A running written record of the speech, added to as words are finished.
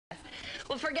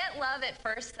Well, forget love at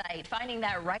first sight. Finding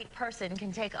that right person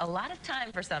can take a lot of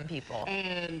time for some people.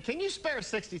 And can you spare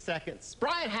 60 seconds?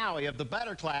 Brian Howie of the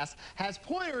Better Class has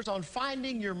pointers on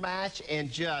finding your match in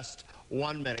just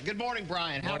 1 minute. Good morning,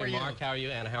 Brian. How are you? Mark, how are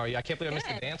you? Anna, how are you? I can't believe I missed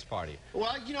the dance party.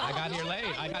 Well, you know, I got here late.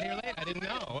 I didn't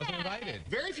know. I wasn't invited.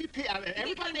 Very few people. I mean,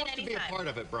 everybody wants to be a part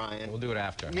of it, Brian. We'll do it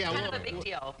after. Yeah, kind of a big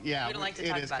deal. Yeah, we don't like to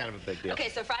talk about it is kind of a big deal. Okay,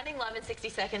 so finding love in 60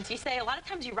 seconds. You say a lot of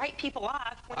times you write people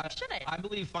off when you shouldn't. I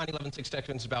believe finding love in 60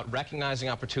 seconds is about recognizing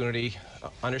opportunity,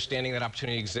 understanding that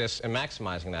opportunity exists, and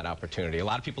maximizing that opportunity. A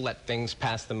lot of people let things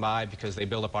pass them by because they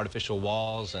build up artificial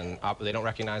walls and they don't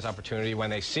recognize opportunity. When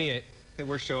they see it,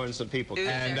 we're showing some people.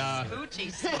 And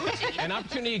smoochie. An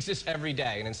opportunity exists every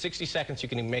day, and in 60 seconds you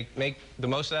can make the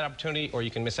most of that opportunity, or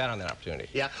you can miss out on that opportunity.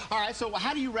 Yeah. All right, so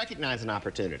how do you recognize an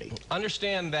opportunity?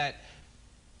 Understand that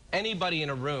anybody in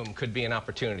a room could be an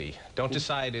opportunity. Don't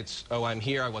decide it's, oh, I'm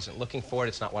here, I wasn't looking for it,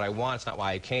 it's not what I want, it's not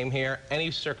why I came here.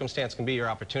 Any circumstance can be your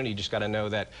opportunity. You just got to know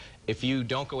that if you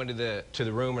don't go into the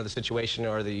room or the situation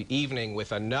or the evening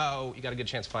with a no, you got a good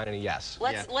chance of finding a yes.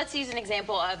 Let's use an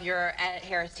example of you're at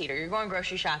Harris Teeter. You're going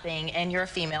grocery shopping and you're a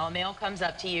female. A male comes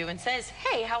up to you and says,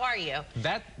 "Hey, how are you?"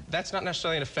 That's not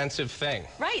necessarily an offensive thing.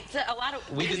 Right. So a lot of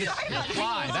we did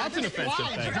flies. That's an offensive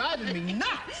thing. Driving me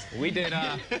nuts. We did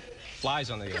flies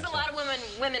on the because a lot of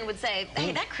women would say,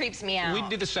 "Hey, that creeps me out." We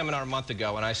did the seminar a month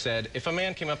ago, and I said, if a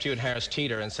man came up to you at Harris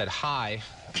Teeter and said hi,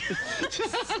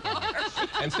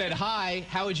 and said hi,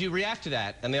 how would you react to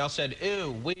that? And they all said,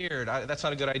 ew, weird, that's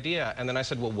not a good idea. And then I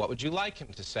said, well, what would you like him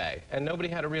to say? And nobody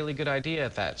had a really good idea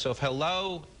at that. So if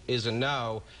hello is a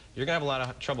no, you're going to have a lot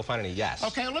of trouble finding a yes.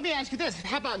 Okay, well, let me ask you this.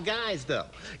 How about guys, though?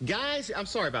 Guys, I'm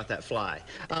sorry about that fly.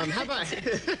 How about,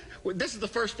 this is the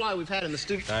first fly we've had in the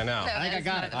studio. I know. I think I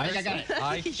got it.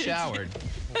 I showered.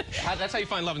 That's how you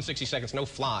find love in 60 seconds. No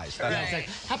flies. Right.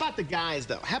 How about the guys,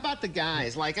 though? How about the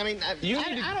guys? Like, I mean,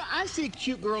 I see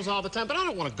cute girls all the time, but I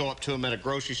don't want to go up to them at a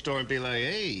grocery store and be like,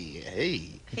 hey, hey.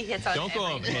 He hits on Don't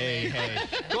go up, hey, hey.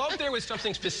 Go up there with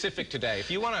something specific today. If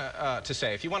you want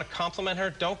if you want to compliment her,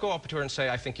 don't go up to her and say,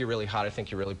 I think you're really hot, I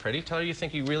think you're really pretty. Tell her you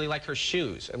think you really like her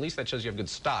shoes. At least that shows you have good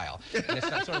style. And it's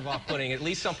not sort of off-putting. At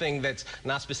least something that's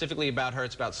not specifically about her,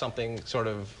 it's about something sort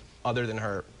of other than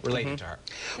her, related to her.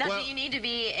 Now, do you need to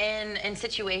be in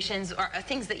situations or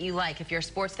things that you like? If you're a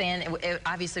sports fan, it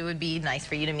obviously would be nice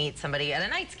for you to meet somebody at a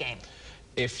Knights game.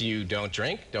 If you don't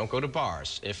drink, don't go to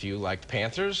bars. If you like the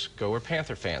Panthers, go where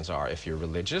Panther fans are. If you're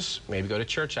religious, maybe go to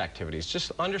church activities.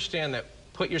 Just understand that,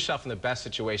 put yourself in the best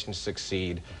situation to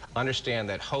succeed. Understand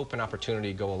that hope and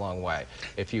opportunity go a long way.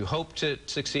 If you hope to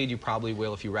succeed, you probably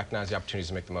will if you recognize the opportunities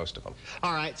and make the most of them.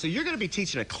 All right, so you're going to be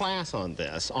teaching a class on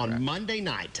this on Monday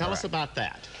night. Tell us about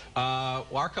that.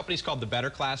 Our company's called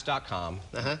thebetterclass.com.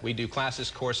 We do classes,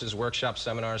 courses, workshops,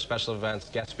 seminars, special events,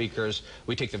 guest speakers.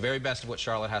 We take the very best of what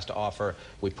Charlotte has to offer.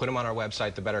 We put them on our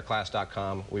website,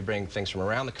 thebetterclass.com. We bring things from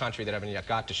around the country that haven't yet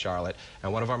got to Charlotte.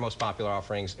 And one of our most popular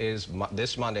offerings is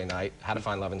this Monday night, How to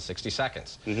Find Love in 60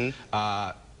 Seconds.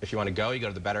 If you want to go, you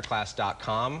go to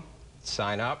thebetterclass.com.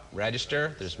 Sign up,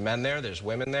 register. There's men there, there's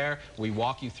women there. We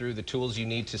walk you through the tools you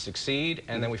need to succeed,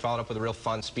 and then we follow up with a real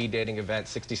fun speed dating event,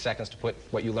 60 seconds to put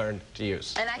what you learned to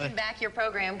use. And I can back your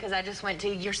program because I just went to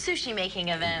your sushi making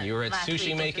event. You were at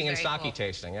sushi making and sake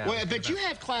tasting. Yeah, well, but you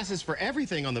have classes for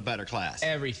everything on the Better Class.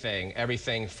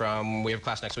 Everything from, we have a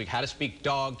class next week, how to speak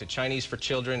dog, to Chinese for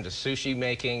children, to sushi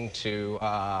making, to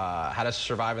how to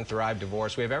survive and thrive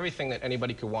divorce. We have everything that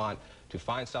anybody could want to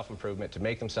find self-improvement, to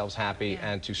make themselves happy,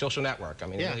 and to social network. I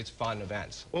mean, really, it's fun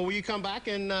events. Well, will you come back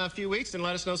in a few weeks and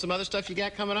let us know some other stuff you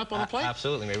got coming up on the plate?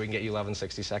 Absolutely. Maybe we can get you love in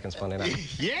 60 seconds Monday night.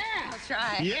 Yeah! That's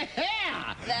right.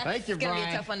 Yeah! Thank you, Brian. It's going to be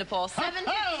a tough one to pull. 7:53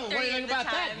 what do you think about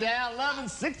that, Dal? Love in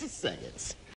 60 seconds.